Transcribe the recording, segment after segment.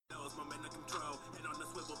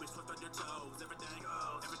Oh,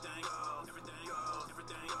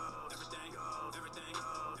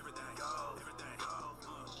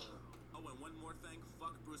 and one more thing,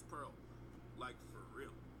 fuck Bruce Pearl. Like, for real.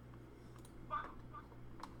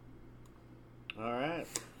 All right.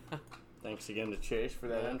 Thanks again to Chase for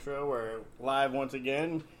that intro. We're live once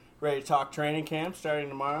again, ready to talk training camp starting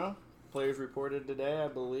tomorrow. Players reported today, I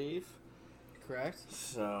believe. Correct.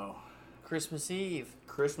 So, Christmas Eve.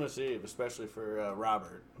 especially for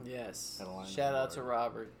Robert. Yes. Had a line Shout on out to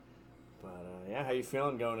Robert. But yeah, how you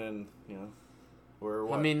feeling going in? You know, we're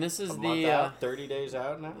what? I mean, this is a month out, 30 days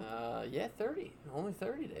out now. 30. Only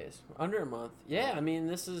 30 days. Under a month. Yeah, I mean,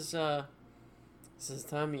 this is the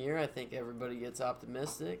time of year I think everybody gets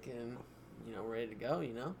optimistic and, ready to go,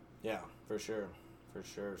 Yeah, for sure.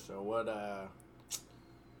 So what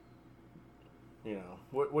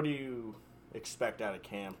what do you expect out of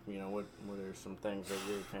camp? What are some things that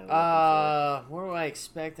you're kind of looking What do I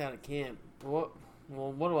expect out of camp? What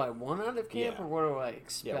do I want out of camp, Yeah. or what do I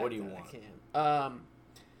expect? Yeah, what do you out want? of camp?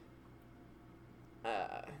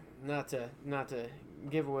 Not to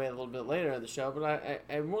give away a little bit later in the show, but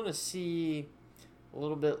I want to see a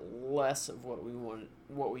little bit less of what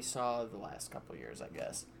we saw the last couple of years, I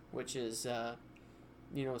guess, which is not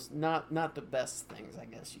the best things, I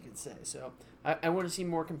guess you could say. So I want to see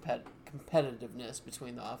more competitiveness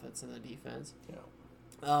between the offense and the defense. Yeah.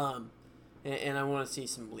 And I want to see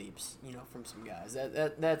some leaps, from some guys.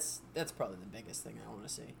 That's probably the biggest thing I want to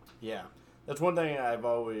see. Yeah, that's one thing I've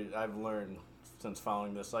learned since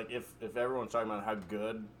following this. Like, if everyone's talking about how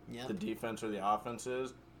good the defense or the offense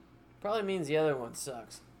is, probably means the other one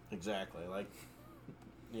sucks. exactly. Like,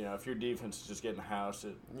 if your defense is just getting housed,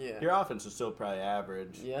 Yeah. your offense is still probably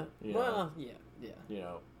average. Yeah. You know, Well, yeah.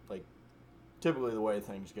 Like, typically the way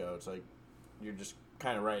things go, it's like you're just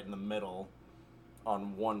kind of right in the middle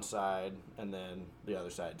on one side, and then the other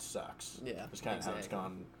side sucks. Yeah, It's kind of how it's exactly.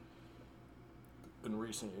 gone in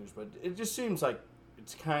recent years. But it just seems like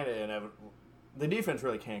it's kind of inevitable. The defense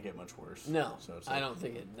really can't get much worse. No, So it's I like, don't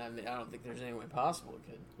think it. I mean, I don't think there's any way possible it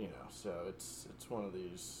could. So it's one of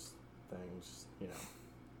these things,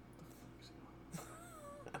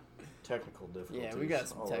 technical difficulties. Yeah, we got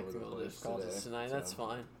some all over the technical place difficulties today, tonight. so That's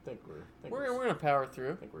fine. I think We're gonna power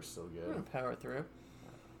through. I think we're still We're good. gonna power through.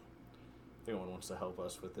 If anyone wants to help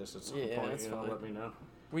us with this at some Yeah, point, that's fine. let me know.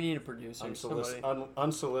 We need a producer. Somebody.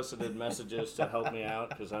 Unsolicited messages to help me out,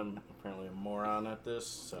 because I'm apparently a moron at this.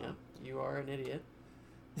 So Yeah, you are an idiot.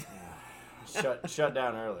 shut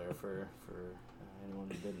down earlier for anyone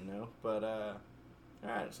who didn't know. But all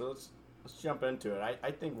right, so let's jump into it.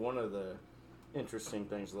 I think one of the interesting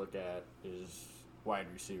things to look at is wide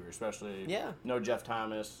receiver, especially no Jeff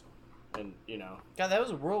Thomas, and God, that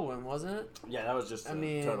was a whirlwind, wasn't it? yeah, that was just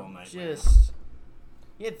a total nightmare.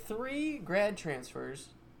 You had 3 grad transfers,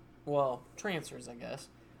 transfers, I guess,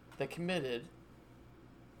 that committed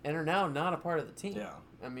and are now not a part of the team. Yeah.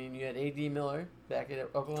 I mean, you had A.D. Miller back at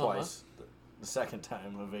Oklahoma. Twice. The second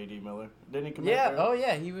time of A.D. Miller. Didn't he commit Yeah. there? Oh,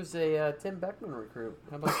 yeah. He was a Tim Beckman recruit.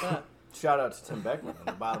 How about that? Shout out to Tim Beckman in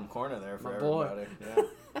the bottom corner there for My boy. everybody.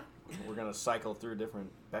 Yeah. We're going to cycle through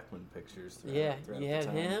different Beckman pictures. Throughout You the had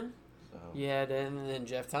time. him. So. You had, and then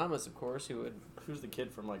Jeff Thomas, of course, who would. Who's the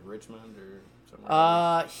kid from like Richmond or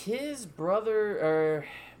somewhere? His brother, or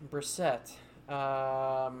Brissett.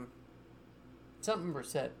 Something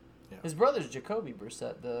Brissett. Yeah. His brother's Jacoby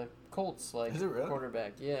Brissett, the Colts Is it really?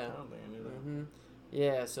 quarterback. I Yeah. don't think I knew that. Mm-hmm.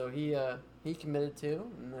 Yeah. So he committed to,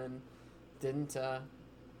 and then didn't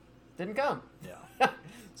come. Yeah.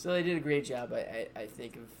 So they did a great job, I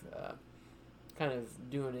think, of kind of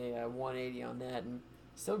doing a 180 on that, and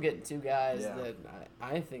still getting 2 guys that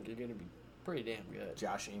I think are going to be pretty damn good.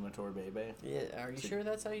 Josh Imator Bebe. Yeah. Are you sure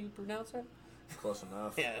that's how you pronounce it? Close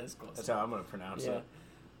enough. Yeah, that's close. That's how I'm going to pronounce it.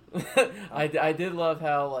 I did love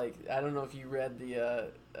how, like, I don't know if you read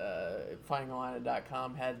the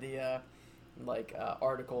FindingAlina.com had the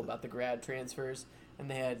article about the grad transfers, and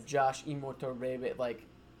they had Josh Imotorbebe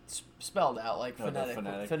spelled out like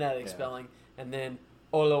phonetic spelling, and then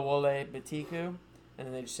Olawole Betiku, and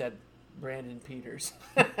then they just said Brandon Peters.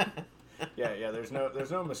 Yeah. There's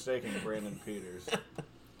no mistaking Brandon Peters.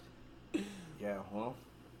 Yeah. Well.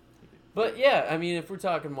 But yeah, I mean, if we're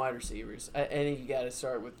talking wide receivers, I think you got to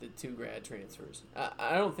start with the 2 grad transfers.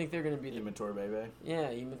 I don't think they're going to be Imator Bebe.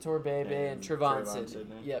 Yeah, Imator Bebe and Trevon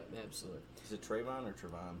Sidney. Yep, absolutely. Is it Trayvon or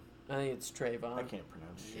Trevon? I think it's Trayvon. I can't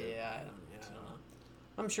pronounce shit. Yeah, I don't know.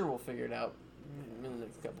 I'm sure we'll figure it out in the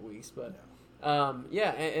next couple weeks, but I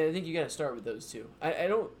think you got to start with those 2.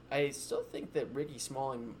 I still think that Ricky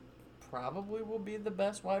Smalling probably will be the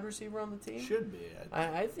best wide receiver on the team. Should be.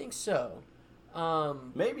 I think so.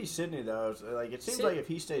 Maybe Sydney though. Like it seems like if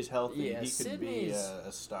he stays healthy, yeah, he could be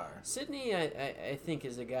a star. Sydney, I think,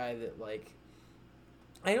 is a guy that like.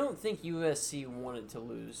 I don't think USC wanted to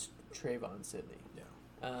lose Trayvon Sydney.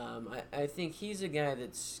 Yeah. I think he's a guy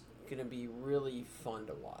that's going to be really fun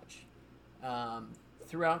to watch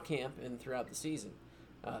throughout camp and throughout the season.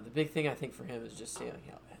 The big thing I think for him is just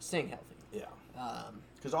staying healthy. Yeah.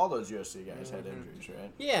 Because all those USC guys had injuries,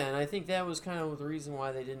 right? Yeah, and I think that was kind of the reason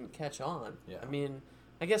why they didn't catch on. Yeah. I mean,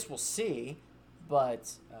 I guess we'll see,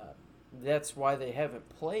 but that's why they haven't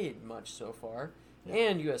played much so far. Yeah.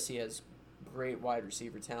 And USC has great wide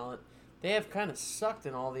receiver talent. They have kind of sucked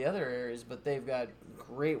in all the other areas, but they've got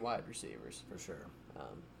great wide receivers. For sure.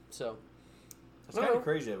 So it's kind of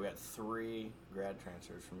crazy that we got 3 grad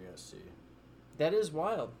transfers from USC. That is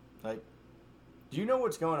wild. Like, do you know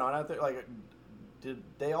what's going on out there? Like, did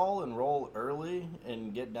they all enroll early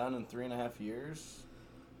and get done in 3.5 years?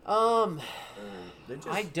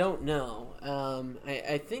 I don't know.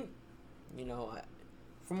 I think,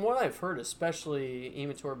 from what I've heard, especially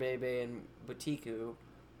Imator Bebe and Batiku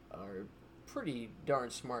are pretty darn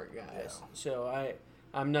smart guys. Yeah. So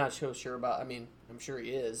I'm not so sure about. I mean, I'm sure he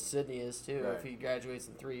is. Sydney is too. Right. If he graduates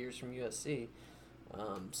in 3 years from USC.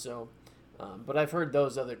 But I've heard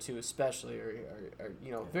those other 2 especially are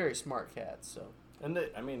very smart cats. So. And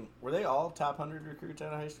were they all top 100 recruits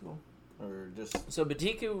out of high school, or just? So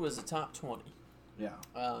Batiku was a top 20. Yeah.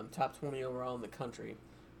 Top 20 overall in the country.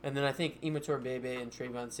 And then I think Imator Bebe and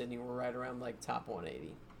Trayvon Sydney were right around like top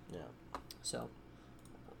 180. Yeah. So.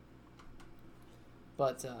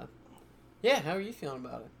 But, how are you feeling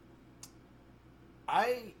about it?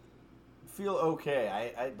 I feel okay.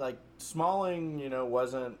 I like Smalling,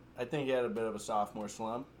 wasn't. I think he had a bit of a sophomore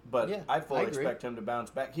slump, but yeah, I fully expect him to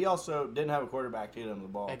bounce back. He also didn't have a quarterback to get him the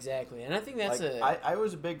ball. Exactly, and I think that's I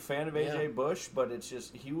was a big fan of AJ Bush, but it's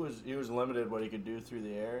just he was limited what he could do through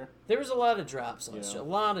the air. There was a lot of drops last year, a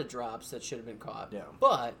lot of drops that should have been caught. Yeah,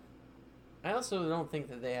 but I also don't think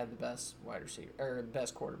that they had the best wide receiver or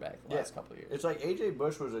best quarterback the last couple of years. It's like AJ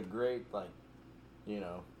Bush was a great he's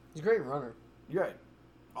a great runner. You're right,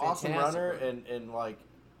 awesome runner, and like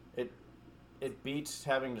it beats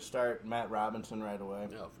having to start Matt Robinson right away.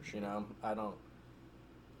 No, for sure. I don't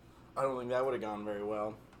think that would have gone very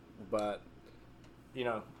well, but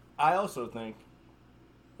I also think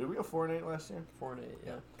did we go 4-8 last year? 4-8,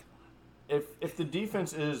 yeah. If the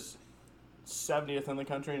defense is 70th in the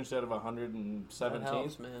country instead of 117th, that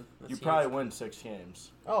helps, man. You probably win 6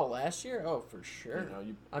 games. Oh, last year? Oh, for sure.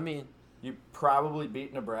 You probably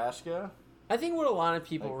beat Nebraska. I think what a lot of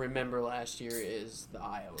people remember last year is the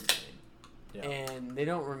Iowa game. Yeah. And they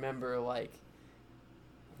don't remember,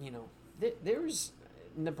 there was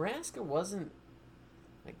Nebraska wasn't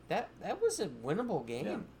that was a winnable game.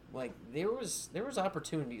 Yeah. Like there was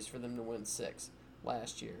opportunities for them to win 6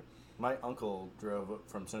 last year. My uncle drove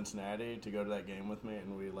from Cincinnati to go to that game with me,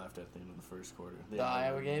 and we left at the end of the first quarter. The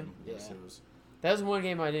Iowa game? Yes, yeah. It was. That was one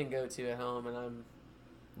game I didn't go to at home, and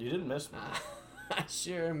You didn't miss me. I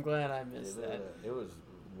sure am glad I missed that. It was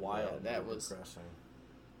wild. Yeah, that was depressing.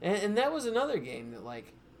 And that was another game that,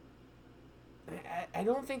 I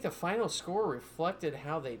don't think the final score reflected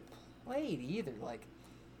how they played either.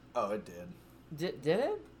 Oh, it did. Did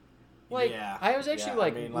it? Yeah. I was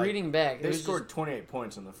actually reading back. They scored 28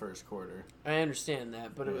 points in the first quarter. I understand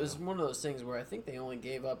that, but it was one of those things where I think they only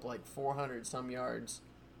gave up 400 some yards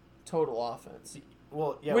total offense.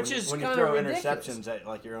 Well, yeah, which when you throw ridiculous. Interceptions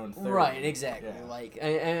at your own 30. Right, exactly.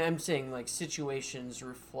 Yeah. I'm saying situations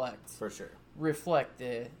reflect. For sure. Reflect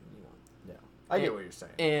the. Yeah. I get what you're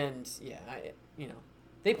saying. And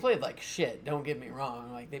they played like shit. Don't get me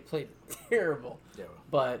wrong. They played terrible. Yeah.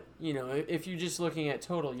 But if you're just looking at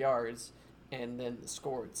total yards and then the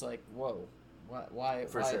score, it's like, whoa, why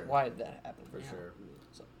did that happen? For sure.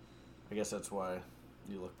 So, I guess that's why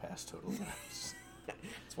you look past total yards.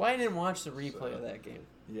 That's why I didn't watch the replay of that game.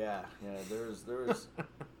 Yeah. There was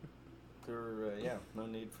no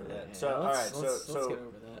need for that. Yeah, so all right, let's get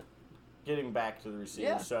over that. Getting back to the receivers.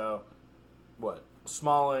 Yeah. So, what?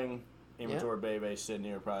 Smalling, Imator, Bebe,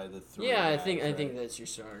 Sydney are probably the 3. Yeah, guys, I think that's your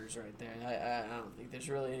starters right there. I don't think there's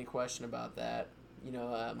really any question about that.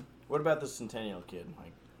 What about the Centennial kid?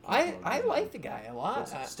 I like the guy a lot.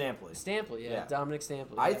 Stampley. Yeah, Dominic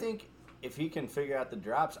Stampley. I think if he can figure out the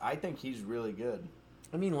drops, I think he's really good.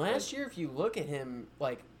 I mean, last year, if you look at him,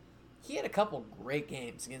 he had a couple great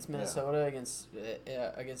games against Minnesota,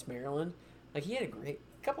 against Maryland. He had a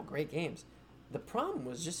couple great games. The problem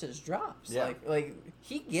was just his drops. Yeah.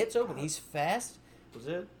 He gets open. He's fast. Was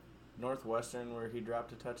it Northwestern where he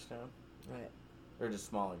dropped a touchdown? Right. Or just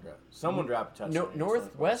Smalling dropped? Someone dropped a touchdown.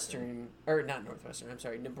 Northwestern, or not Northwestern, I'm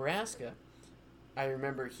sorry, Nebraska I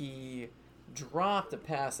remember he dropped a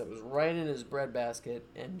pass that was right in his breadbasket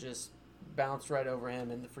and just bounced right over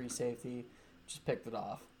him, and the free safety just picked it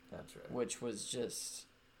off. That's right. Which was just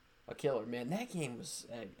a killer. Man, that game was...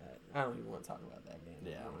 I don't even want to talk about that game.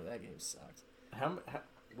 Yeah. That game sucked.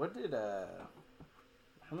 What did...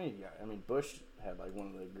 How many... I mean, Bush had, like, one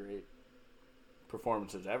of the great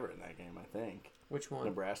performances ever in that game, I think. Which one?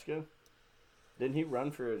 Nebraska? Didn't he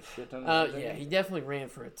run for a shit ton of yards? Yeah, he definitely ran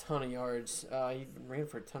for a ton of yards. He ran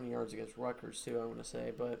for a ton of yards against Rutgers, too, I want to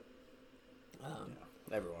say. But...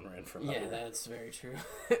 everyone ran for Yeah, that's very true.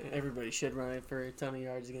 Everybody should run for a ton of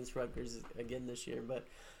yards against Rutgers again this year. But,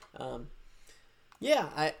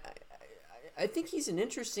 yeah, I think he's an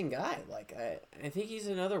interesting guy. Like, I think he's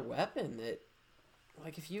another weapon that...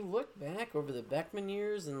 Like, if you look back over the Beckman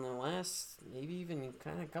years and the last, maybe even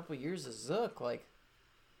kind of couple of years of Zook, like,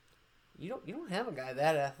 you don't have a guy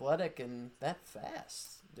that athletic and that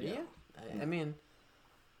fast, do you? I mean,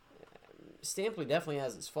 Stampley definitely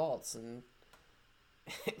has his faults, and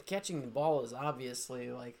catching the ball is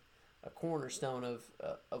obviously, like, a cornerstone of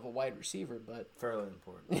a wide receiver, but... Fairly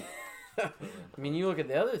important. I mean, you look at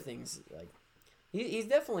the other things, like, he's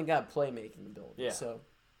definitely got playmaking ability. Yeah. So.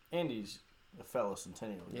 And he's a fellow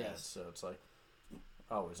Centennial guy, Yes. so it's like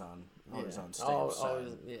always on Stamp's side.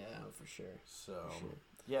 Always, yeah, for sure. So For sure.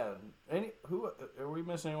 yeah, who are we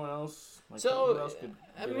missing? Anyone else? Like, So who else could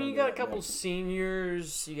I get mean, you into got a that couple mix?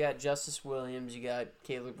 seniors. You got Justice Williams. You got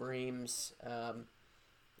Caleb Reams.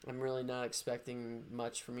 I'm really not expecting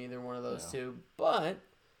much from either one of those two, but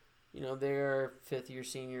they're fifth-year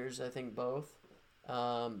seniors. I think both.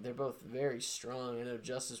 They're both very strong. I know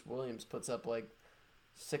Justice Williams puts up like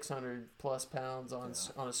 600 plus pounds on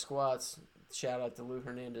his squats. Shout out to Lou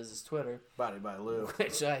Hernandez's Twitter. Body by Lou.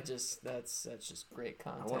 Which that's just great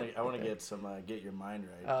content. I want to get some Get Your Mind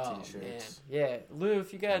Right t-shirts. Man. Yeah, Lou,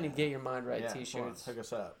 if you got any Get Your Mind Right t-shirts, hook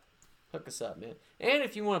us up. Hook us up, man. And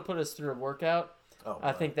if you want to put us through a workout,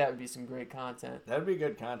 I think that would be some great content. That'd be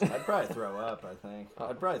good content. I'd probably throw up. I think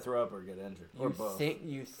I'd probably throw up or get injured, or both.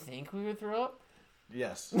 You think we would throw up?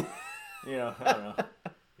 Yes. I don't know.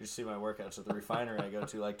 You see my workouts at the refinery I go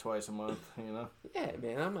to like twice a month. Yeah,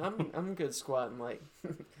 man. I'm good squatting like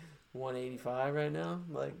 185 right now.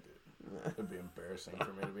 Like, it'd be embarrassing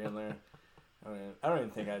for me to be in there. I don't even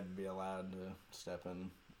think I'd be allowed to step in.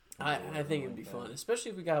 I think it'd be fun,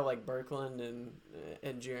 especially if we got like Birkeland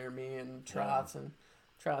and Jeremy and Trotz, and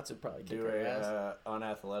Trotz would probably kick our ass. Do a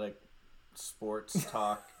unathletic sports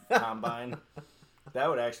talk combine. That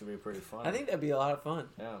would actually be pretty fun. I think that'd be a lot of fun.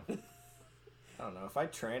 Yeah. I don't know. If I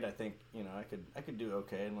trained, I think I could do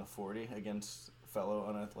okay in the 40 against fellow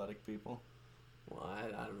unathletic people. Well,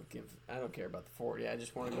 I don't care about the 40. I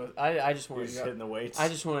just want to go. I just want to go hitting the weights. I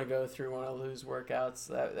just want to go through one of Lou's workouts.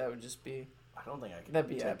 That would just be. I don't think I could. That'd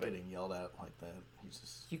be take epic. Getting yelled at like that.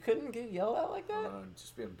 You couldn't get yelled at like that.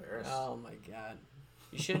 Just be embarrassed. Oh my god!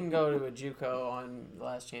 You shouldn't go to a JUCO on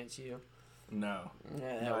Last Chance U. No.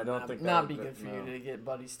 Yeah, no, I don't think not that be would good for you to get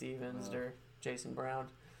Buddy Stevens or Jason Brown.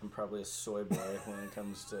 I'm probably a soy boy when it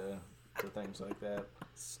comes to things like that.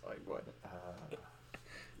 Soy boy.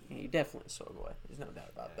 You're definitely a soy boy. There's no doubt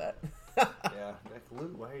about that. Yeah. Like, Lou,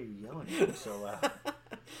 why are you yelling at me so loud?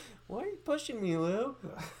 Why are you pushing me, Lou?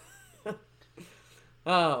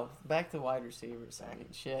 Oh, back to wide receivers. I mean,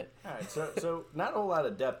 shit. All right, so not a whole lot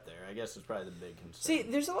of depth there. I guess is probably the big concern. See,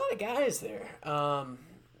 there's a lot of guys there.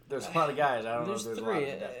 There's a lot of guys. I don't know if there's there's three.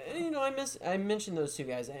 a lot of depth. I mentioned those two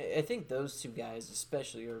guys. I think those two guys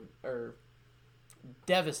especially are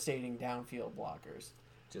devastating downfield blockers.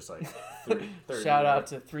 Just like 30 Shout out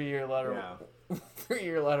to 3-year letter, Yeah.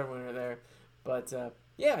 3-year letter winner there. But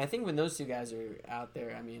yeah, I think when those two guys are out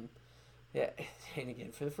there, I mean, yeah. And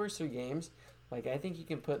again, for the first 3 games, like I think you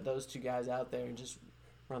can put those two guys out there and just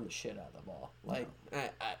run the shit out of the ball. Like,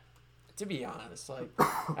 to be honest, like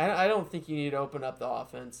I don't think you need to open up the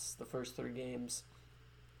offense the first 3 games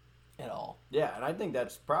at all. Yeah, and I think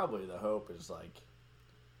that's probably the hope is like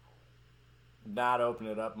not open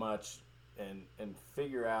it up much and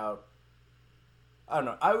figure out. I don't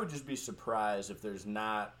know. I would just be surprised if there's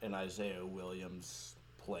not an Isaiah Williams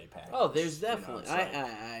play package. Oh, there's definitely.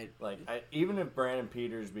 Even if Brandon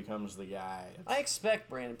Peters becomes the guy, I expect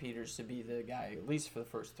Brandon Peters to be the guy at least for the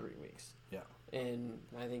first 3 weeks. Yeah. And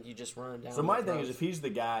I think you just run it down. So my thing is, if he's the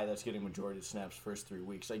guy that's getting majority of snaps first 3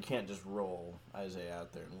 weeks, you can't just roll Isaiah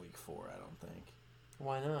out there in week 4. I don't think.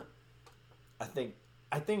 Why not? I think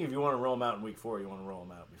if you want to roll him out in week 4, you want to roll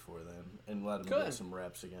him out before then and let him get some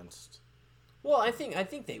reps against. Well, I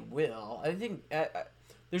think they will. I think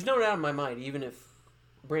there's no doubt in my mind, even if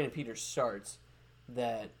Brandon Peters starts,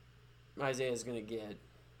 that Isaiah's going to get,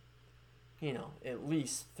 at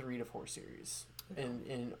least 3 to 4 series.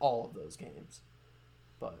 in all of those games.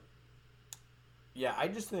 But yeah, I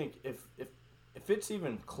just think if it's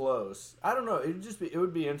even close, I don't know. It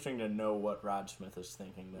would be interesting to know what Rod Smith is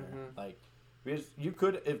thinking there. Mm-hmm. Like, because you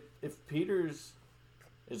could if Peters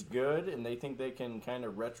is good and they think they can kind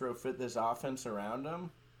of retrofit this offense around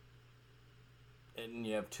him, and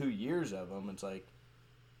you have 2 years of them, it's like,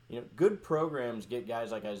 good programs get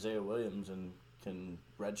guys like Isaiah Williams and can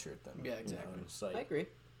redshirt them. Yeah, exactly. It's like, I agree.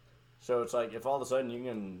 So it's like if all of a sudden you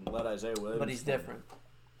can let Isaiah Williams, but he's different.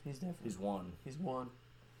 He's different. He's one. He's one.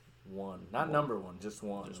 One, not number one, just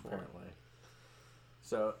one. Just apparently. one.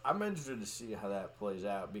 So I'm interested to see how that plays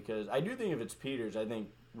out because I do think if it's Peters, I think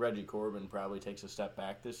Reggie Corbin probably takes a step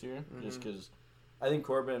back this year, just because I think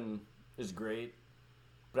Corbin is great,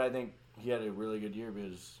 but I think he had a really good year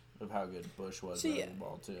because of how good Bush was running the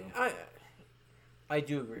ball too. I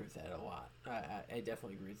do agree with that a lot. I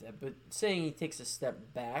definitely agree with that. But saying he takes a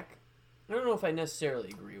step back, I don't know if I necessarily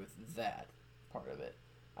agree with that part of it.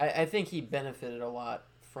 I think he benefited a lot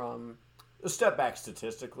from a step back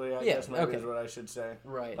statistically. I guess maybe is what I should say.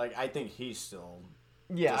 Right. Like I think he's still.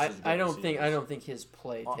 Yeah, I don't think his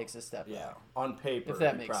play takes a step back. Yeah, on paper, if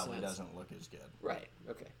that he makes probably sense. doesn't look as good. Right.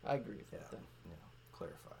 Okay, I agree with that. Then. Yeah,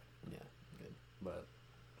 clarified. Yeah, good. But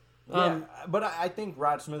yeah, but I think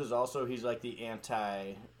Rod Smith is also he's like the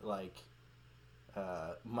anti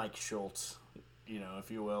Mike Schultz, if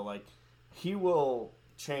you will. Like he will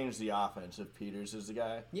change the offense if Peters is the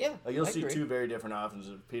guy. Yeah, like you'll see two very different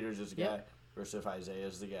offenses if Peters is the guy versus if Isaiah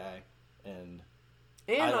is the guy, and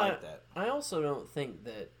I like that. I also don't think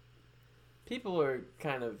that people are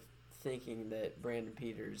kind of thinking that Brandon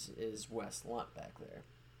Peters is Wes Lunt back there.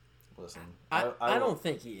 Listen, I don't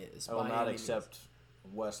think he is. I will not accept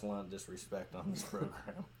Wes Lunt disrespect on this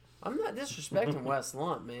program. I'm not disrespecting Wes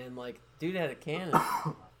Lunt, man. Like, dude had a cannon,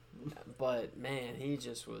 but man, he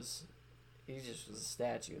just was a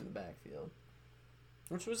statue in the backfield,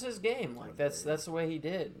 which was his game. Like that's the way he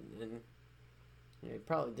did, and he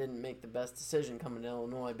probably didn't make the best decision coming to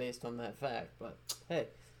Illinois based on that fact. But hey,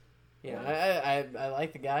 I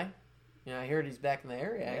like the guy. I heard he's back in the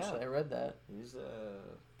area. Actually, I read that. He's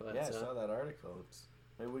I saw that article.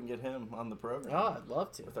 Maybe we can get him on the program. Oh, I'd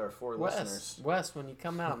love to. With our 4 listeners. Wes, when you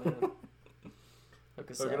come out, man, hook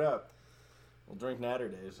it up. We'll drink Natter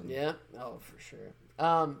Days. Yeah. Oh, for sure.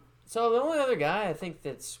 So the only other guy I think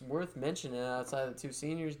that's worth mentioning outside of the 2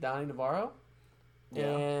 seniors, Donnie Navarro,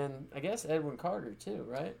 and I guess Edwin Carter too,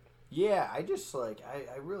 right? Yeah, I just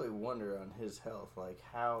I really wonder on his health,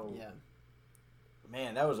 how. Yeah.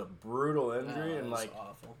 Man, that was a brutal injury, and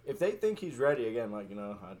awful. If they think he's ready again,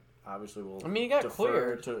 obviously we'll. He got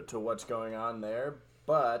defer cleared to what's going on there,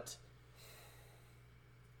 but.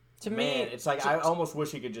 To me, it's I almost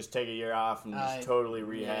wish he could just take a year off and just totally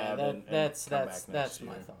rehab and that's come back that's next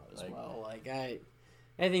my year. thought as well.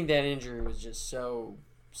 I think that injury was just so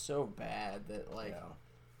bad that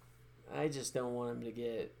I just don't want him to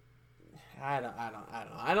get. I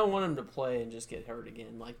don't want him to play and just get hurt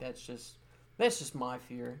again. That's just my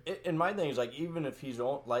fear. And my thing is even if he's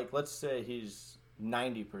let's say he's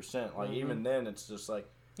 90%, even then it's just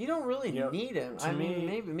you don't really need him. I mean,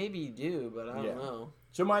 maybe you do, but I don't know.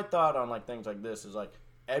 So my thought on things like this is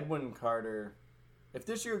Edwin Carter. If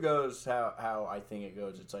this year goes how I think it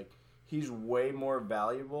goes, it's he's way more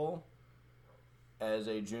valuable as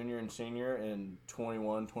a junior and senior in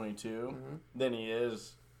 21, 22 than he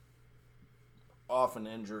is off an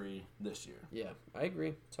injury this year. Yeah, I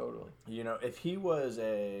agree totally. If he was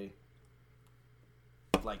a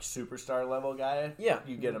superstar level guy,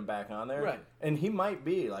 you get him back on there, right? And he might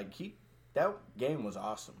be that game was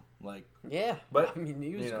awesome. But I mean,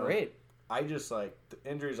 he was great. I just the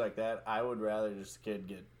injuries like that. I would rather just the kid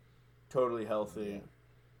get totally healthy,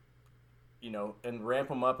 and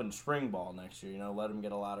ramp him up in spring ball next year. Let him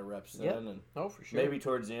get a lot of reps then, and for sure. Maybe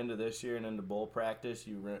towards the end of this year and into bowl practice,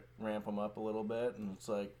 you ramp him up a little bit, and it's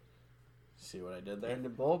see what I did there? Into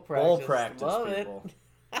bowl practice, love people.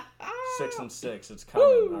 It. 6-6, it's coming.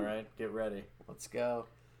 Woo! All right, get ready. Let's go.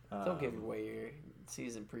 Don't give away your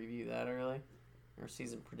season preview that early. Or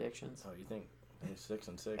season predictions. Oh, you think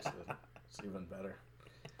 6-6 it's even better?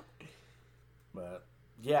 But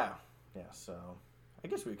yeah. So I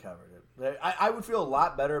guess we covered it. I would feel a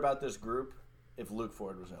lot better about this group if Luke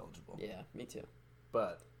Ford was eligible. Yeah, me too.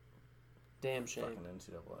 But damn shame. Fucking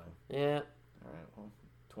NCAA. Yeah. All right. Well,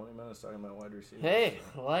 20 minutes talking about wide receivers. Hey,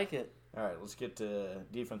 I like it. All right, let's get to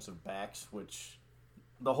defensive backs, which.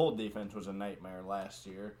 The whole defense was a nightmare last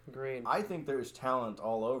year. Agreed. I think there's talent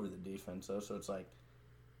all over the defense, though, so it's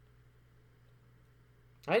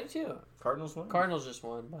I do too. Cardinals won? Cardinals just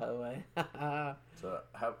won, by the way. So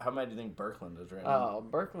how many do you think Birkeland is right now? Oh,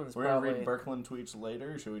 Birkeland's We're probably... going to read Birkeland tweets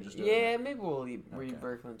later, or should we just do Yeah, it? maybe we'll read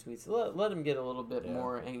Birkeland tweets. Let him get a little bit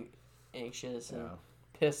more anxious and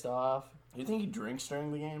pissed off. You think he drinks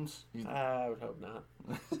during the games? I would hope not.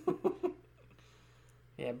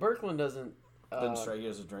 Yeah, Birkeland doesn't strike you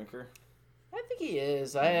as a drinker. I think he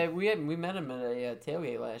is. We met him at a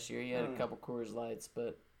tailgate last year. He had a couple Coors Lights,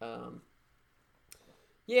 but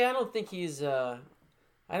yeah, I don't think he's. I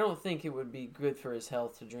don't think it would be good for his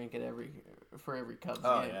health to drink it for every Cubs game.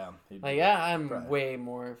 Oh yeah, like I'm way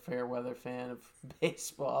more fair weather fan of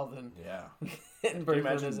baseball than and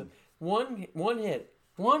Birkeland is. One hit,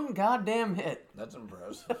 one goddamn hit. That's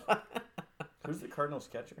impressive. Who's the Cardinals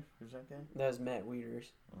catcher? Who's that guy? That was Matt Wieters.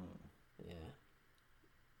 Yeah.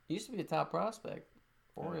 He used to be a top prospect.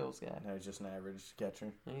 Orioles guy. Now he's just an average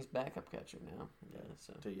catcher. And he's backup catcher now. Yeah.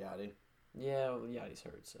 So. To Yachty. Yeah, well, Yachty's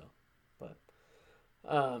hurt, so. But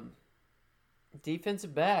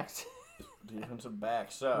defensive backs. Defensive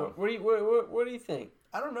back. So what do you think?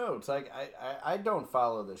 I don't know. It's like I don't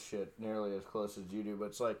follow this shit nearly as close as you do, but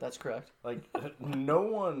it's like that's correct. Like no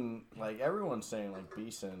one, like everyone's saying, like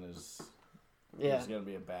Beeson is going to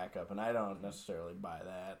be a backup, and I don't necessarily buy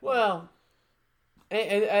that. Well,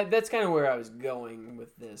 that's kind of where I was going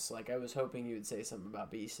with this. Like I was hoping you would say something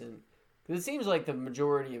about Beeson, because it seems like the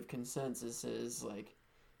majority of consensus is like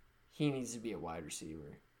he needs to be a wide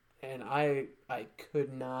receiver. And I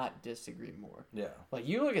could not disagree more. Yeah. Like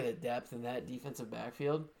you look at the depth in that defensive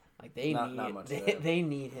backfield, like they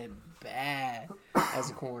need him bad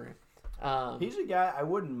as a corner. He's a guy I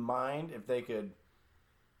wouldn't mind if they could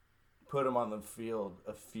put him on the field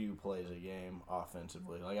a few plays a game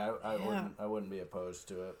offensively. Like I wouldn't be opposed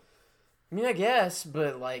to it. I mean, I guess,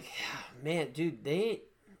 but like, man, dude,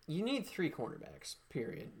 you need 3 cornerbacks.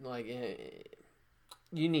 Period. Like,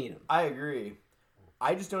 you need them. I agree.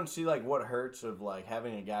 I just don't see like what hurts of like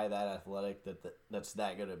having a guy that athletic that's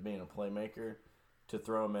that good at being a playmaker to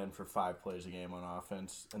throw him in for 5 plays a game on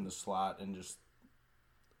offense in the slot and just.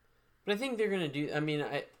 But I think they're gonna do. I mean,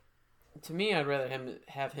 to me, I'd rather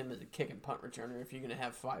have him as a kick and punt returner if you're gonna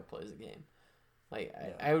have 5 plays a game. Like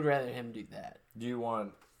I would rather him do that. Do you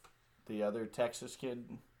want the other Texas kid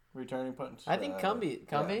returning punts? I think Cumbie.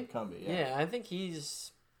 Yeah, I think he's.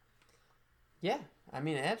 Yeah, I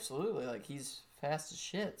mean, absolutely. Like he's fast as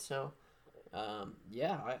shit. So, I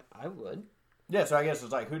would. Yeah, so I guess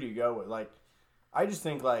it's like, who do you go with? Like, I just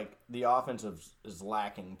think like the offensive is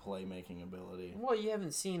lacking playmaking ability. Well, you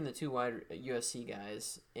haven't seen the 2 wide USC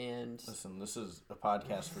guys, and listen, this is a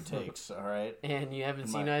podcast for takes, all right? And you haven't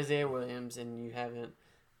seen Isaiah Williams, and you haven't.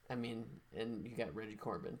 I mean, and you got Reggie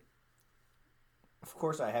Corbin. Of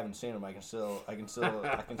course, I haven't seen him. I can still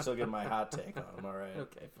get my hot take on him. All right.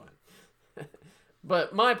 Okay, fine.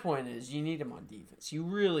 But my point is, you need him on defense. You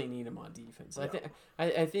really need him on defense. Yeah.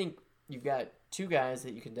 I think you've got 2 guys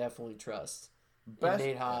that you can definitely trust: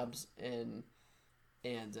 Nate Hobbs and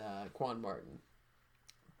Quan Martin.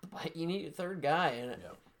 But you need a 3rd guy,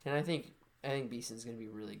 and I think Beeson's going to be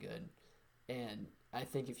really good. And I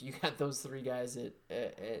think if you got those 3 guys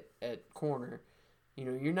at corner, you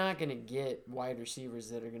know, you're not going to get wide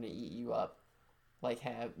receivers that are going to eat you up like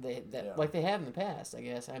they have in the past. I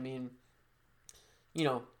guess. I mean. You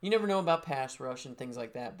know, you never know about pass rush and things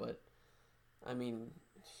like that, but, I mean,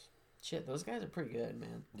 shit, those guys are pretty good,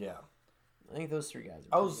 man. Yeah. I think those 3 guys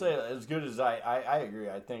are I would say as good as I agree.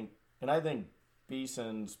 I think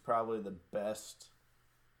Beeson's probably the best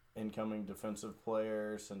incoming defensive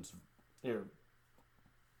player since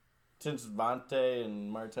Vontae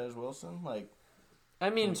and Martez Wilson. Like,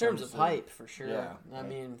 I mean, in terms of hype, for sure. Yeah. I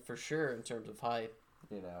mean, for sure, in terms of hype.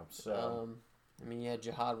 You know, so... I mean, you had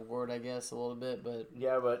Jihad Ward, I guess, a little bit, but...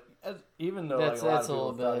 Yeah, but even though like, a lot of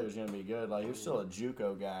people thought he was going to be good, like, he was still a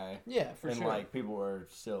JUCO guy. Yeah, for sure. And, like, people were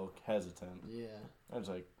still hesitant. Yeah. I was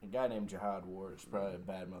like, a guy named Jihad Ward is probably a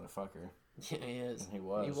bad motherfucker. Yeah, he is. And he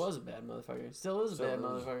was. He was a bad motherfucker. Still is a bad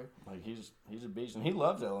motherfucker. Like, he's a beast. And he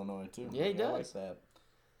loves Illinois, too. Yeah, he does. I like that.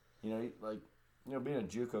 You know, being a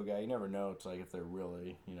JUCO guy, you never know. It's like if they're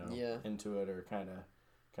really, into it or kind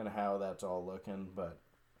of how that's all looking, but...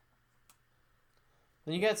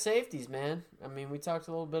 Then you got safeties, man. I mean, we talked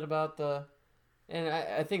a little bit about and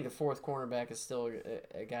I think the 4th cornerback is still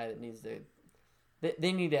a guy that needs to.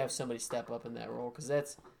 They need to have somebody step up in that role because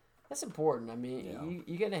that's important. I mean,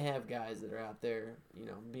 you got to have guys that are out there,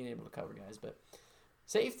 being able to cover guys. But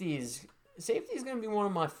safety is going to be one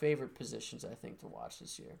of my favorite positions, I think, to watch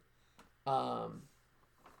this year.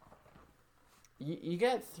 You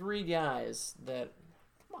got 3 guys that.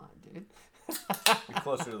 Come on, dude. Be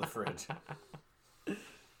closer to the fridge.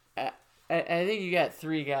 I think you got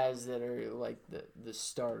three guys that are like the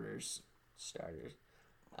starters.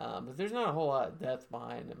 But there's not a whole lot of depth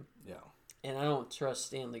behind them. Yeah. And I don't trust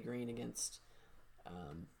Stanley Green against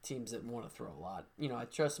teams that want to throw a lot. I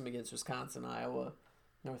trust him against Wisconsin, Iowa,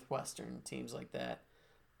 Northwestern, teams like that.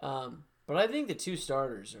 But I think the two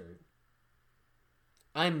starters are...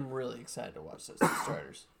 I'm really excited to watch those two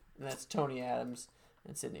starters. And that's Tony Adams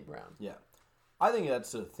and Sidney Brown. Yeah. I think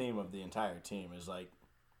that's the theme of the entire team is like,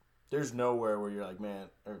 there's nowhere where you're like, man,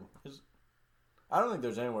 I don't think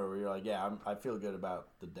there's anywhere where you're like, yeah, I feel good about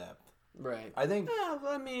the depth. Right. I think. Yeah,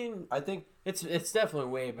 I think it's definitely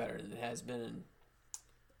way better than it has been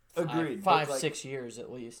in five, 6 years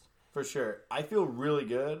at least. For sure. I feel really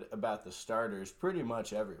good about the starters pretty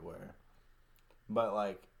much everywhere. But,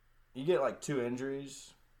 like, you get, like, 2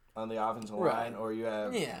 injuries on the offensive line, or you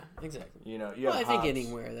have... Yeah, exactly. You have I think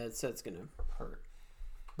anywhere that's going to hurt.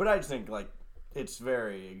 But I just think, like, it's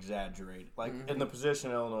very exaggerated. Like, in the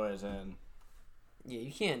position Illinois is in... Yeah,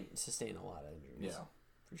 you can't sustain a lot of injuries. Yeah.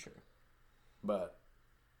 For sure. But...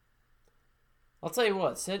 I'll tell you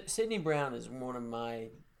what, Sidney Brown is one of my...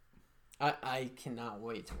 I cannot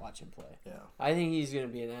wait to watch him play. Yeah. I think he's going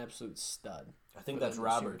to be an absolute stud. I think that's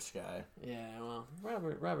Robert's guy. Yeah, well,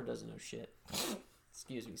 Robert doesn't know shit.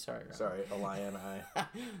 Excuse me, sorry, Robert. Sorry, Illini.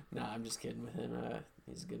 No, I'm just kidding with him.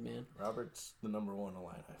 He's a good man. Robert's the #1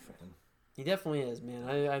 Illini fan. He definitely is, man.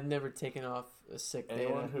 I've never taken off a sick day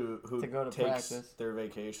who to go to takes practice. Their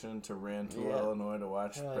vacation to Rantoul, Illinois to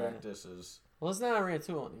watch practice is... Well, it's not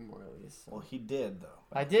Rantoul anymore, at least. So. Well, he did, though.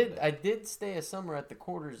 I did stay a summer at the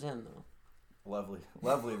Quarters Inn, though.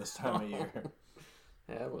 Lovely this time of year.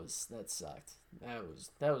 That sucked.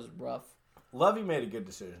 That was rough. Lovey made a good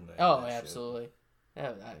decision there. Oh, absolutely.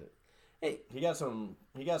 He got some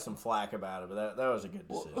flack about it, but that was a good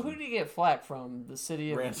decision. Well, who did he get flack from? The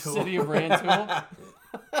city of Rantoul.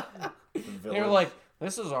 They were like,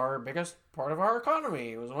 "This is our biggest part of our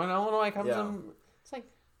economy." It was when Illinois comes in. It's like,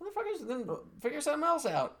 motherfuckers, then figure something else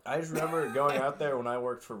out. I just remember going out there when I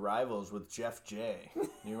worked for Rivals with Jeff J.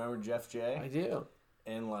 You remember Jeff J? I do.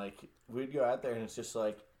 And like we'd go out there, and it's just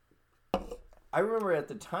like. I remember at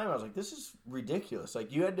the time I was like, "This is ridiculous!"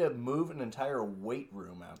 Like you had to move an entire weight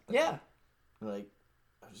room out there. Yeah. Like,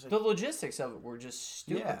 I was like the logistics of it were just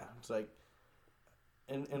stupid. Yeah, it's like.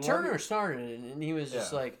 And Turner started it, and he was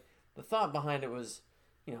just like, the thought behind it was,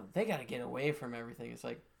 they got to get away from everything. It's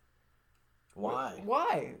like, why?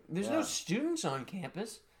 Why? There's no students on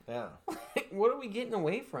campus. Yeah. What are we getting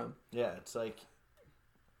away from? Yeah, it's like.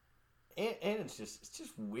 And it's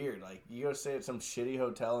just weird. Like you go stay at some shitty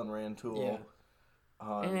hotel in Rantoul. Yeah.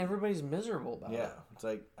 And everybody's miserable about it. Yeah, it's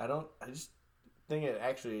like I just think it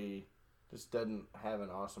actually just doesn't have an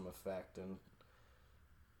awesome effect, and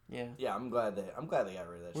yeah, I'm glad they got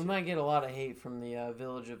rid of that. We might get a lot of hate from the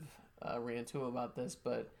village of Rantoul about this,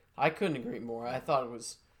 but I couldn't agree more. I thought it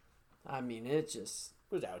was, it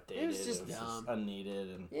was outdated. It was just dumb, just unneeded,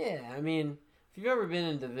 and if you've ever been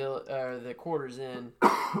in the Quarters Inn,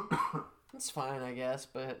 it's fine, I guess,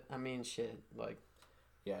 but shit, like,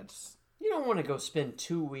 it's. You don't want to go spend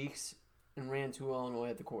 2 weeks in Rantoul,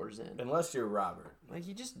 Illinois at the Quarters Inn. Unless you're Robert. Like,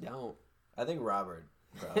 you just don't. I think Robert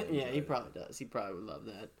probably he probably does. He probably would love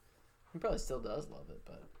that. He probably still does love it,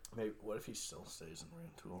 but... Maybe, what if he still stays in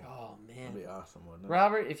Rantoul? Oh, man. That'd be awesome, wouldn't it?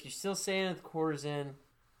 Robert, if you're still staying at the Quarters Inn,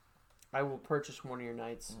 I will purchase one of your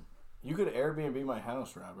nights. You could Airbnb my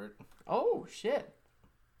house, Robert. Oh, shit.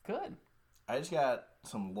 Good. I just got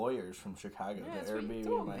some lawyers from Chicago to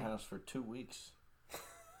Airbnb my house for 2 weeks.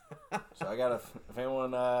 So I got if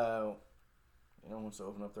anyone wants to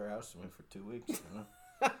open up their house to me for 2 weeks,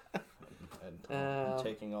 I'm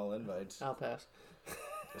taking all invites. I'll pass.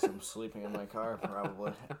 Guess I'm sleeping in my car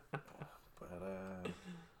probably. But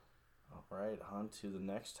all right, on to the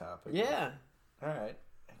next topic. Yeah. All right.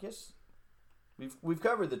 I guess we've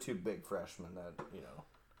covered the 2 big freshmen that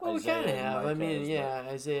Well, Isaiah we kind of have. Marquez,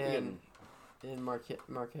 Isaiah and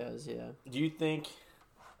Marquez. Yeah. Do you think,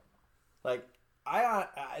 like? I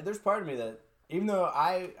there's part of me that even though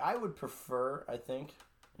I would prefer, I think,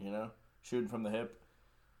 shooting from the hip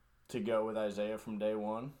to go with Isaiah from day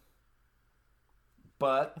one.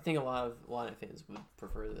 But I think a lot of Illini fans would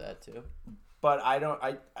prefer that too. But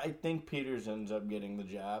I think Peters ends up getting the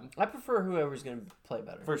job. I prefer whoever's going to play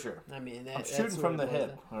better. For sure. I'm shooting from the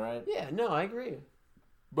hip, all right? Yeah, no, I agree.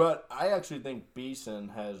 But I actually think Beeson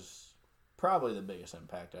has probably the biggest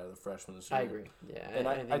impact out of the freshmen this year. I agree. Yeah, and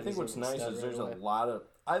I think what's nice is there's a lot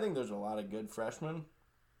of good freshmen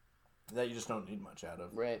that you just don't need much out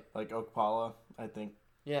of. Right. Like Okpala, I think.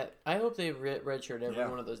 Yeah, I hope they redshirt every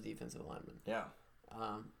one of those defensive linemen. Yeah.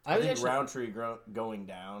 I think Roundtree going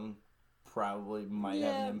down probably might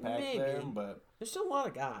have an impact there, but there's still a lot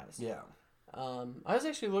of guys. Yeah. I was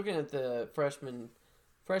actually looking at the freshman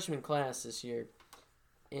class this year,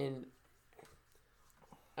 and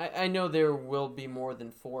I know there will be more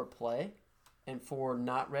than 4 play and 4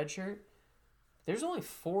 not redshirt. There's only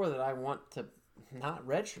 4 that I want to not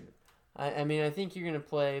redshirt. I mean, I think you're going to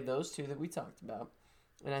play those 2 that we talked about,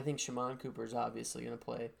 and I think Shimon Cooper is obviously going to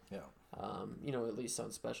play. Yeah. At least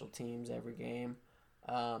on special teams every game.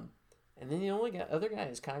 And then the only other guy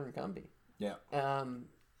is Kyron Cumby. Yeah. And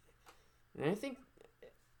I think,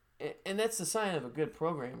 and that's the sign of a good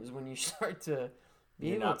program is when you start to be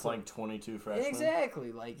You're able not to playing 22 freshmen.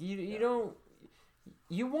 Exactly. Like you don't.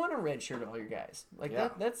 You want to redshirt all your guys. Like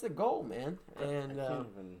that's the goal, man. And I can't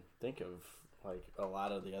even think of like a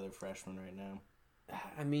lot of the other freshmen right now.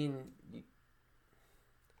 I mean,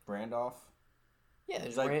 Randolph. Yeah,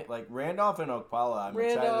 there's like Randolph and Okpala. I'm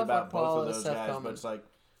excited about both of those guys, Coleman. But it's like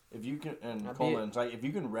if you can Coleman. It's like if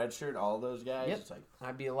you can redshirt all those guys, it's like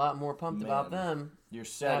I'd be a lot more pumped about them. You're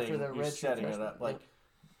setting it up like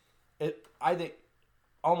it. I think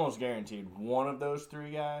almost guaranteed one of those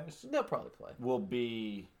 3 guys they'll probably play will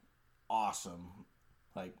be awesome.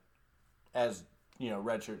 Like as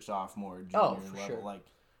redshirt sophomore, junior level, sure. like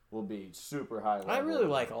will be super high level. I really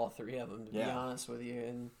like all 3 of them to be honest with you,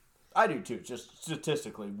 and I do too. Just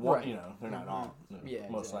statistically, right. They're not all.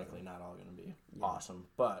 Most likely not all going to be awesome.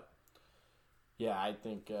 But I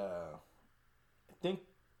think I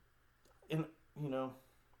don't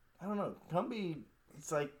know. Cumby,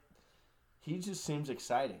 it's like he just seems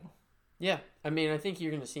exciting. Yeah, I mean, I think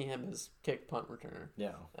you're going to see him as kick punt returner.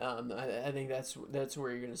 Yeah. I think that's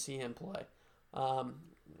where you're going to see him play. You're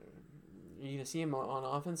going to see him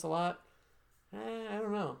on offense a lot. I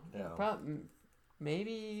don't know. Yeah.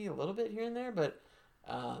 Maybe a little bit here and there, but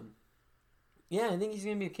I think he's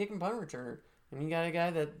going to be a kick and punt returner. And you got a guy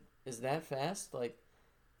that is that fast, like,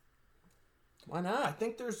 why not? I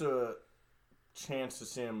think there's a chance to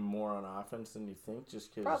see him more on offense than you think,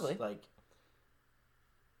 just because, probably. Like,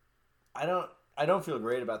 I don't feel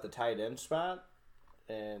great about the tight end spot,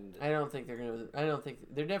 and I don't think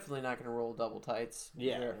they're definitely not gonna roll double tights.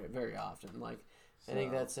 Very, very often. Like, I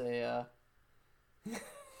think that's a. I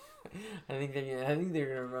think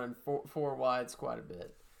they're gonna run four wides quite a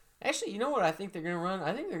bit. Actually, you know what I think they're gonna run?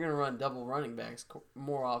 I think they're gonna run double running backs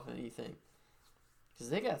more often than you think, because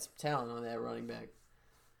they got some talent on that running back.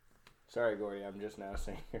 Sorry, Gordy, I'm just now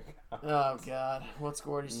saying your Oh, God. What's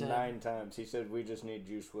Gordy saying? 9 times. He said, we just need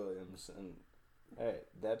Juice Williams. And, hey,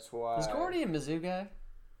 that's why... Is Gordy a Mizzou guy?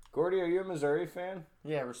 Gordy, are you a Missouri fan?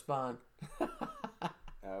 Yeah, respond. We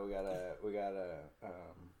got a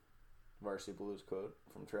Varsity Blues quote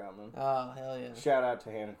from Troutman. Oh, hell yeah. Shout out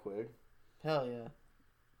to Hannah Quigg. Hell yeah.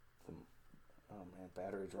 Oh, man,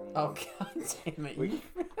 battery's running out. Oh, God damn it.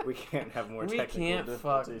 We can't have more technical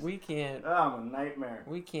difficulties. We can't. Oh, I'm a nightmare.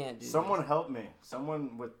 We can't do Someone help me.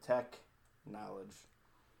 Someone with tech knowledge.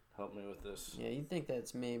 Help me with this. Yeah, you'd think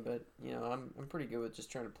that's me, but, I'm pretty good with just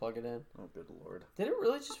trying to plug it in. Oh, good Lord. Did it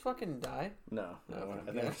really just fucking die? No. I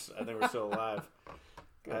think we're still alive.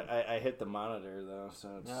 I hit the monitor, though, so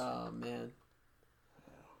it's... Oh, man.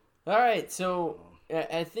 All right, so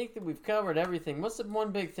I think that we've covered everything. What's the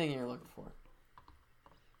one big thing you're looking for?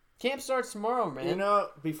 Camp starts tomorrow, man.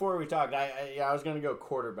 Before we talked, I was gonna go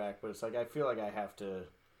quarterback, but it's like I feel like I have to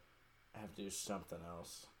do something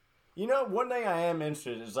else. One thing I am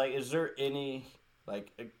interested in is like, is there any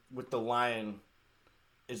with the line?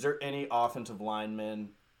 Is there any offensive linemen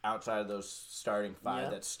outside of those starting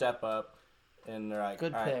 5 that step up and they're like,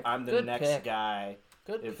 good all pick. right, I'm the Good next pick. guy.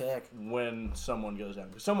 Good pick. When someone goes down,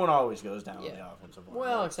 because someone always goes down on the offensive line.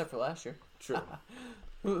 Well, except for last year. True.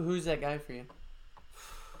 Who's that guy for you?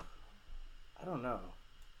 I don't know.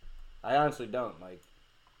 I honestly don't. Like,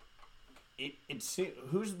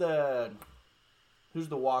 who's the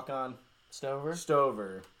walk on?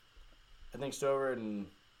 Stover. I think Stover and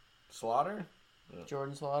Slaughter.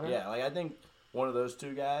 Jordan Slaughter. Yeah, like I think one of those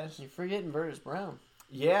 2 guys. You're forgetting Vertus Brown.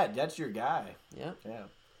 Yeah, that's your guy. Yeah.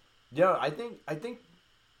 Yeah.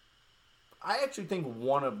 I actually think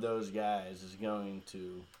one of those guys is going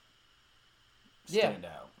to stand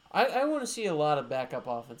out. I want to see a lot of backup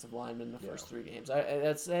offensive linemen in the first 3 games.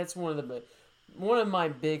 That's one of my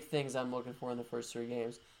big things I'm looking for in the first 3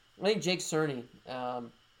 games. I think Jake Cerny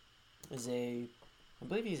is I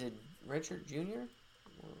believe he's a redshirt junior.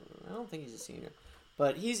 I don't think he's a senior,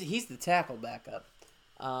 but he's the tackle backup,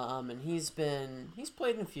 and he's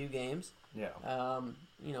played in a few games. Yeah.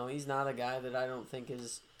 He's not a guy that I don't think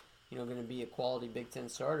is going to be a quality Big Ten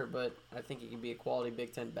starter, but I think he can be a quality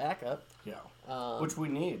Big Ten backup. Yeah. Which we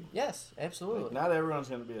need. Yes, absolutely. Like, not everyone's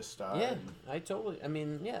going to be a star. Yeah,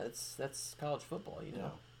 that's college football,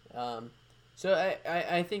 Yeah. So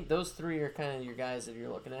I think those three are kind of your guys that you're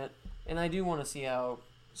looking at, and I do want to see how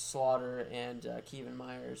Slaughter and Kevin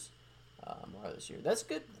Myers are this year. That's a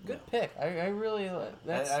good pick. I really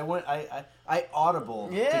that's. I audible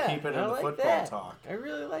to keep it in the football talk. I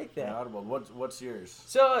really like that. Audible. What's yours?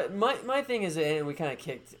 So my thing is, and we kind of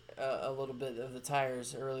kicked a little bit of the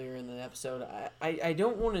tires earlier in the episode. I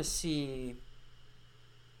don't want to see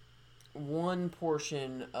one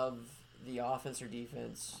portion of the offense or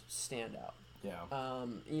defense stand out. Yeah.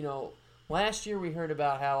 Last year we heard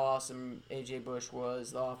about how awesome AJ Bush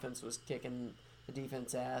was. The offense was kicking the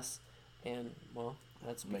defense ass, and well,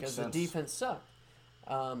 that's because the defense sucked.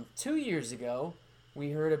 2 years ago,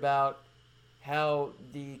 we heard about how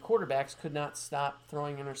the quarterbacks could not stop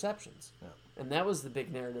throwing interceptions, and that was the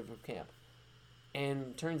big narrative of camp.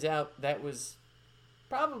 And turns out that was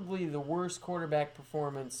probably the worst quarterback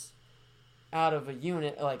performance out of a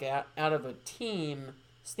unit, like out of a team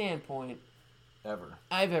standpoint,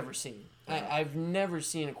 I've ever seen. Yeah. I've never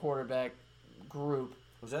seen a quarterback group.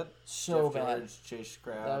 Was that so Jeff bad? George, Chase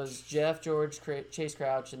Crouch? That was Jeff George, Chase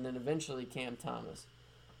Crouch, and then eventually Cam Thomas.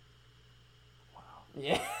 Wow.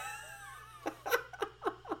 Yeah.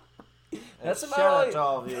 That's about shout out to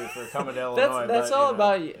all of you for coming to Illinois. That's all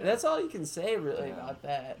about you. That's all you can say really about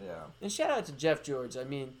that. Yeah. And shout out to Jeff George. I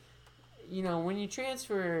mean, when you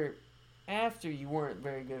transfer after you weren't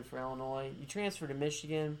very good for Illinois, you transfer to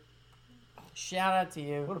Michigan. Shout out to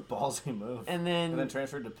you. What a ballsy move. And then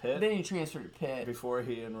transferred to Pitt? Then he transferred to Pitt. Before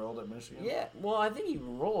he enrolled at Michigan? Yeah. Well, I think he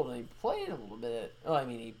enrolled and he played a little bit. Oh, I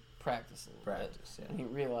mean, he practiced a little bit. Yeah. And he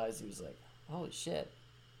realized, he was like, holy shit.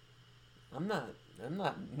 I'm not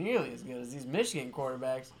nearly as good as these Michigan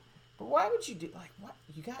quarterbacks. But why would you do, like, what?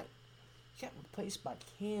 You got replaced by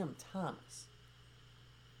Cam Thomas.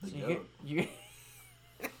 So you're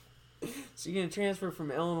going to transfer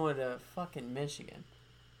from Illinois to fucking Michigan.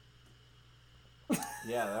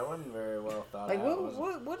 Yeah, that wasn't very well thought out.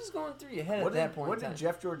 Like, what is going through your head at that point in time? What did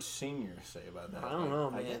Jeff George Sr. say about that? I don't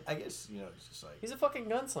know, man. I guess, it's just like... He's a fucking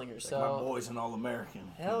gunslinger, like so... my boy's an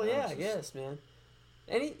All-American. Hell yeah, I guess, man.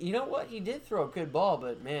 And you know what? He did throw a good ball,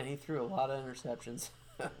 but, man, he threw a lot of interceptions.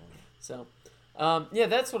 So,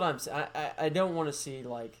 that's what I'm saying. I don't want to see,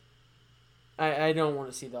 like... I don't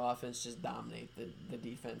want to see the offense just dominate the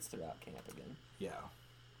defense throughout camp again. Yeah.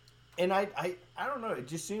 And I don't know. It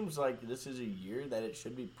just seems like this is a year that it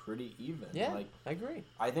should be pretty even. Yeah, like, I agree.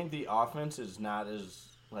 I think the offense is not as,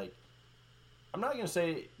 like... I'm not going to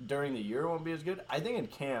say during the year it won't be as good. I think in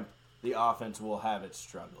camp, the offense will have its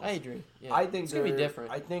struggles. I agree. Yeah. I think it's going to be different.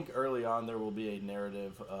 I think early on there will be a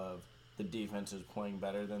narrative of the defense is playing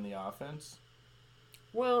better than the offense.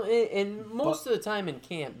 Well, and most of the time in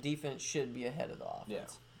camp, defense should be ahead of the offense. Yeah.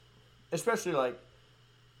 Especially, like...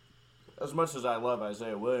 As much as I love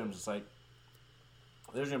Isaiah Williams, it's like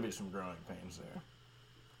there's gonna be some growing pains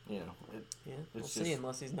there. We'll see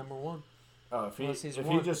unless he's number one. Oh, if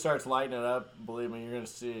he just starts lighting it up, believe me, you're gonna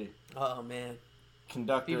see. Oh man,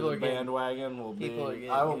 conductor of the bandwagon will be.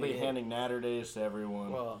 I will be handing natter days to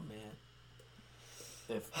everyone. Oh man,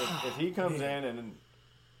 if he comes in and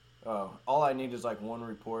all I need is like one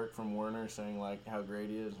report from Werner saying like how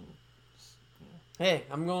great he is. Hey,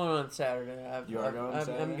 I'm going on Saturday. You are going on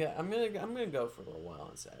Saturday? I'm gonna go for a little while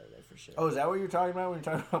on Saturday for sure. Oh, is that what you're talking about when you're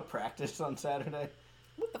talking about practice on Saturday?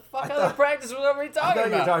 What the fuck other practice? What are you talking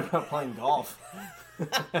about? I thought you were talking about playing golf.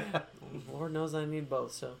 Lord knows I need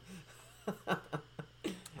both. So.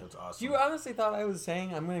 That's awesome. You honestly thought I was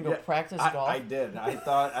saying I'm gonna go practice golf? I did. I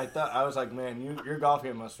thought I was like, man, your golf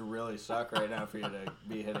game must really suck right now for you to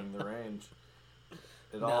be hitting the range.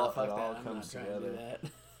 It all comes together.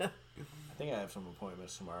 I think I have some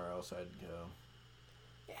appointments tomorrow, else I'd go.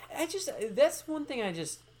 That's one thing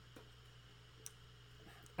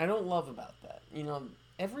I don't love about that.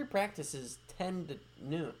 Every practice is 10 to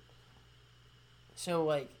noon. So,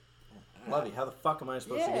 like... Lovey, how the fuck am I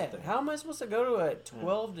supposed to get there? How am I supposed to go to a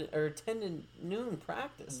 12 or 10 to noon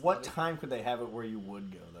practice? What time could they have it where you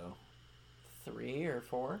would go, though? 3 or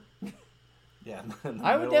 4. Yeah, in the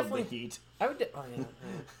I middle would definitely... of the heat.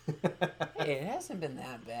 Hey, it hasn't been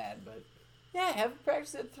that bad, but... Yeah, have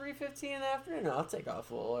practice at 3:15 in the afternoon. I'll take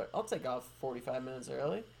off 45 minutes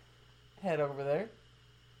early. Head over there.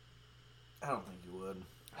 I don't think you would.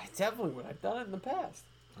 I definitely would. I've done it in the past.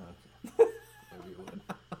 Okay. Maybe you would.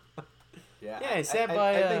 Yeah. Yeah, I sat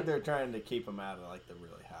by. I think they're trying to keep them out of like the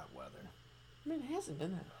really hot weather. I mean, it hasn't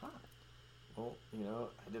been that hot. Well,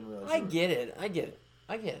 I didn't realize. I get it.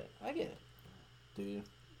 Do you?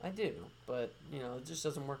 I do, but it just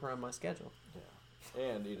doesn't work around my schedule. Yeah,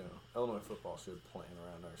 and Illinois football should plan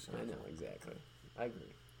around our schedule. I know exactly. I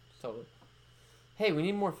agree, totally. Hey, we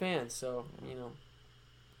need more fans, so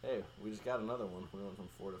Hey, we just got another one. We went from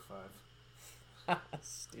 4 to 5.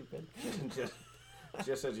 Stupid.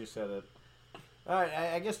 just as you said it. All right,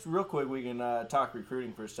 I guess real quick we can talk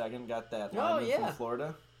recruiting for a second. Got that lineman from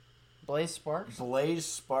Florida. Blaze Sparks? Blaze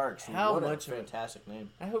Sparks. What a fantastic name.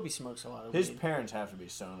 I hope he smokes a lot of His weed. parents have to be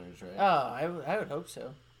stoners, right? Oh, I would hope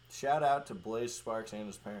so. Shout out to Blaze Sparks and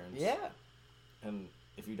his parents. Yeah. And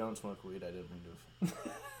if you don't smoke weed, I didn't mean to.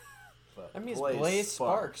 But I mean, it's Blaze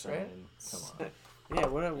Sparks, right? I mean, come on. Yeah,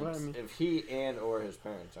 what I mean. If he and or his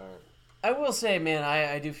parents aren't. I will say, man,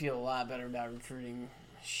 I do feel a lot better about recruiting.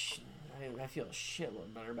 I feel a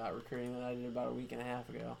shitload better about recruiting than I did about a week and a half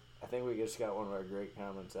ago. I think we just got one of our great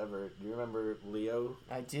comments ever. Do you remember Leo?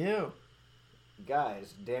 I do.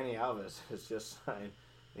 Guys, Danny Alves has just signed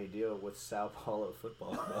a deal with Sao Paulo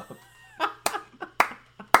Football Club.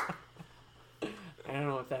 I don't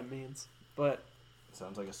know what that means, but...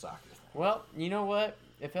 Sounds like a soccer thing. Well, you know what?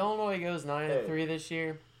 If Illinois goes 9-3 this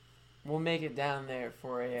year, we'll make it down there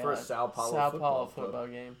for a Sao Paulo football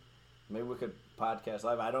game. Maybe we could podcast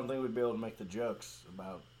live. I don't think we'd be able to make the jokes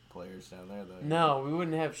about players down there, though. No, we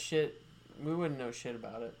wouldn't have shit. We wouldn't know shit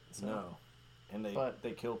about it. So. No, and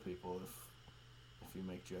they kill people if you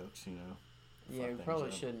make jokes, Yeah, we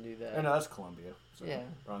probably shouldn't do that. No, that's Colombia. So yeah,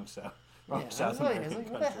 wrong South. South American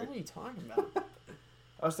country. What the hell are you talking about?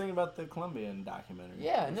 I was thinking about the Colombian documentary.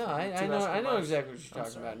 Yeah, no, I know exactly what you're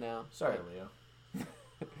talking about now. Sorry, Leo.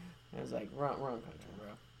 I was like, wrong country, bro.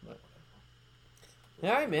 But...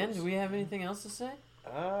 All right, man. Do we have anything else to say?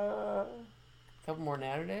 Couple more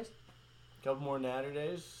Natter days.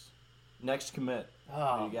 Next commit.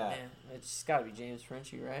 Oh, what you got? Man. It's got to be James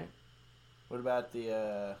Frenchie, right? What about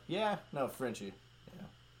the, Frenchie. Yeah.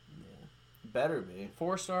 Better be.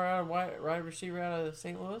 4-star out of wide receiver out of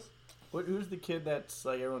St. Louis? Who's the kid that's,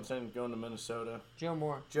 like, everyone's saying going to Minnesota? Joe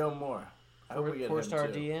Moore. I hope we get 4-star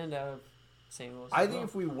him, too. D-end out of St. Louis. I think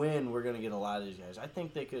if we win, we're going to get a lot of these guys. I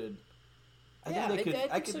think they could... I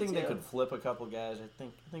think they could flip a couple guys. I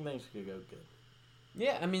think things could go good.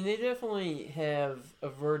 Yeah, I mean, they definitely have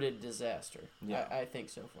averted disaster. Yeah. I think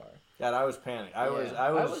so far. God, I was panicked. I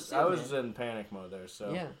was in panic mode there.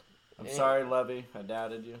 So yeah, I'm sorry, Levy. I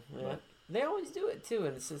doubted you. Yeah. But. They always do it too,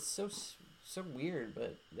 and it's so weird.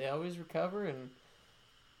 But they always recover and.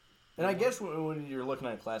 And I guess when you're looking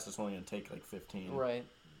at a class that's only going to take like 15. Right.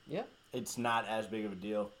 Yeah. It's not as big of a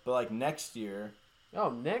deal. But like next year. Oh,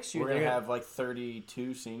 next year we're gonna have like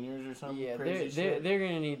 32 seniors or something. Yeah, they're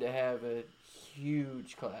gonna need to have a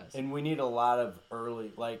huge class, and we need a lot of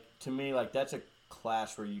early. Like to me, like that's a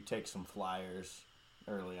class where you take some flyers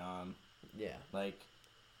early on. Yeah, like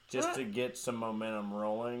just to get some momentum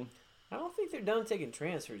rolling. I don't think they're done taking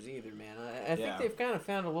transfers either, man. I think they've kind of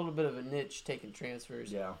found a little bit of a niche taking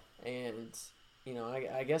transfers. Yeah, and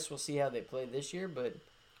I guess we'll see how they play this year, but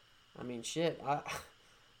I mean, shit,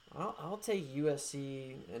 I'll take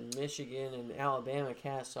USC and Michigan and Alabama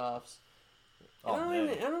cast-offs. I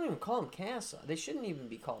don't even call them cast-offs. They shouldn't even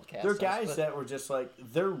be called cast-offs. They're guys that were just like,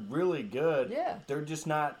 they're really good. Yeah. They're just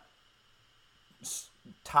not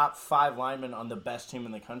top 5 linemen on the best team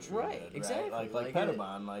in the country. Right, exactly. Like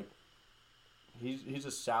Pettibon, like he's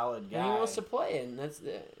a solid guy. And he wants to play, and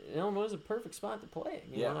Illinois is a perfect spot to play.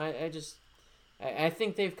 You know, I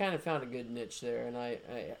think they've kind of found a good niche there, and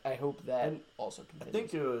I hope that also continues. I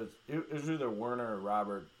think it was either Werner or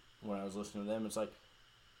Robert when I was listening to them. It's like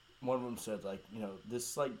one of them said, like,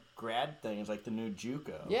 this like grad thing is like the new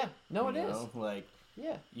JUCO. Yeah, no, it is. Like,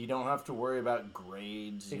 yeah, you don't have to worry about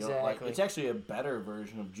grades. Exactly. It's actually a better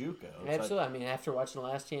version of JUCO. Absolutely. I mean, after watching The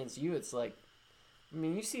Last Chance U, it's like, I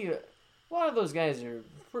mean, you see a lot of those guys are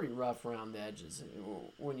pretty rough around the edges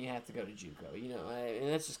when you have to go to JUCO. And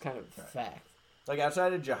that's just kind of fact. Like,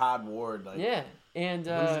 outside of Jihad Ward, like... Yeah, and... who's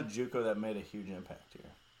a JUCO that made a huge impact here?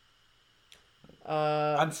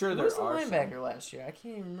 I'm sure there are some. Who was the linebacker last year? I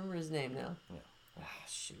can't even remember his name now. Yeah.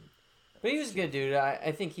 Shoot. But he was a good dude.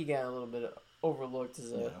 I think he got a little bit overlooked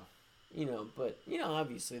as a... but,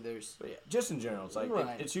 obviously there's... But yeah, just in general, it's like...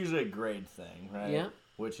 Right. It's usually a grade thing, right? Yeah.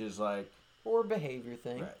 Which is like... Or a behavior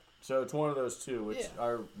thing. Right. So it's one of those two, which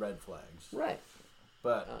are red flags. Right.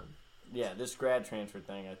 But... yeah, this grad transfer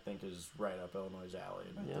thing I think is right up Illinois' alley,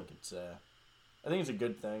 and I think it's a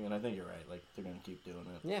good thing, and I think you're right. Like, they're gonna keep doing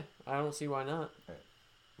it. Yeah, I don't see why not. Right.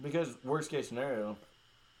 Because worst case scenario,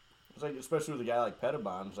 it's like, especially with a guy like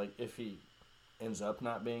Pettibon, it's like if he ends up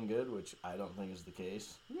not being good, which I don't think is the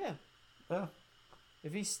case. Yeah. Yeah.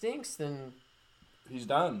 If he stinks, then he's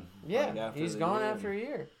done. Yeah, he's gone after a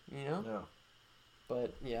year. Yeah.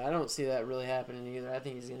 But yeah, I don't see that really happening either. I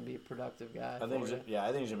think he's going to be a productive guy. I think he's going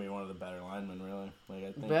to be one of the better linemen. Really, like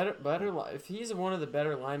I think better. If he's one of the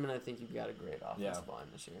better linemen, I think you've got a great offensive line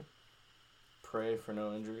this year. Pray for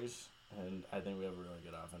no injuries, and I think we have a really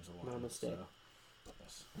good offensive line. No mistake. So,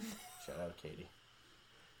 yes, shout out Katie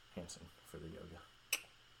Hansen for the yoga.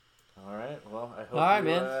 All right. Well, I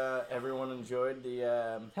hope everyone enjoyed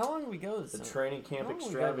the. How long did we go this The time? training camp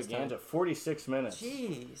extravaganza. 46 minutes.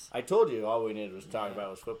 Jeez. I told you all we needed was to talk about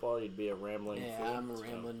was football. You'd be a rambling. Yeah, fool, I'm a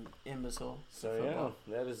rambling imbecile. So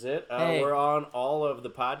that is it. We're on all of the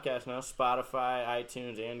podcasts now: Spotify,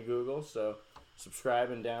 iTunes, and Google. So subscribe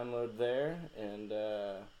and download there. And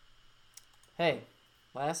hey,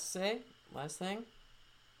 last thing.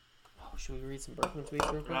 Oh, should we read some Berkman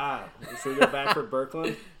tweets real quick? Should we go back for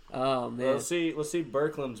Berkman? Oh man, let's see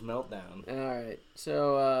Berkman's meltdown. All right,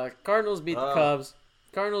 so Cardinals beat the Cubs.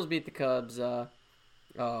 Cardinals beat the Cubs. Oh,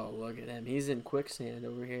 look at him. He's in quicksand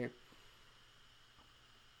over here.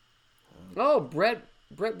 Oh, Brett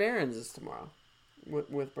Barons is tomorrow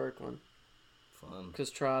with Berkman. Fun.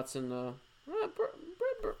 Because Trotz and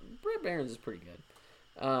Brett Barons is pretty good.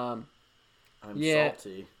 I'm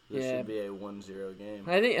salty. This should be a 1-0 game.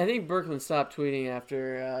 I think Berkman stopped tweeting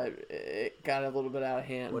after it got a little bit out of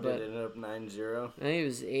hand. What, did it end up 9-0? I think it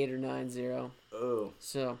was 8 or 9-0. Oh.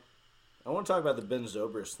 So. I want to talk about the Ben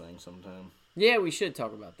Zobrist thing sometime. Yeah, we should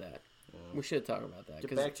talk about that. Yeah. We should talk about that.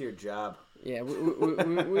 Get back to your job. Yeah,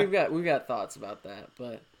 we've got thoughts about that.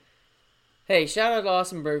 But hey, shout out to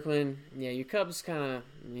Austin Berkman. Yeah, your Cubs kind of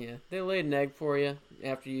they laid an egg for you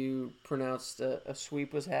after you pronounced a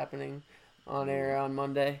sweep was happening on air on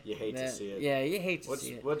Monday. You hate to see it. Yeah, you hate to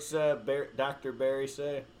see it. What's Dr. Barry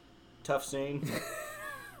say? Tough scene.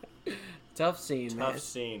 Tough scene, man.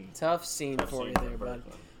 Tough scene for you there,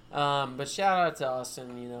 bud. But shout out to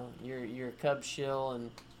Austin. You know, you're a Cubs shill, and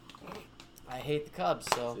I hate the Cubs,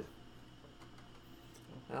 so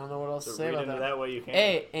I don't know what else to say about that way you can.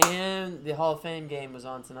 Hey, and the Hall of Fame game was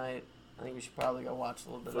on tonight. I think we should probably go watch a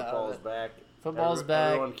little bit of it. Football's back. Football's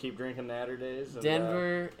back. Everyone keep drinking Natter Days. And,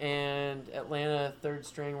 Denver and Atlanta third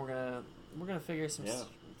string. We're gonna figure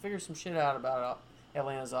some shit out about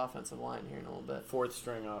Atlanta's offensive line here in a little bit. Fourth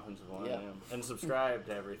string offensive line. Yeah. And subscribe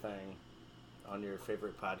to everything on your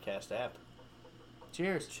favorite podcast app.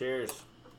 Cheers. Cheers.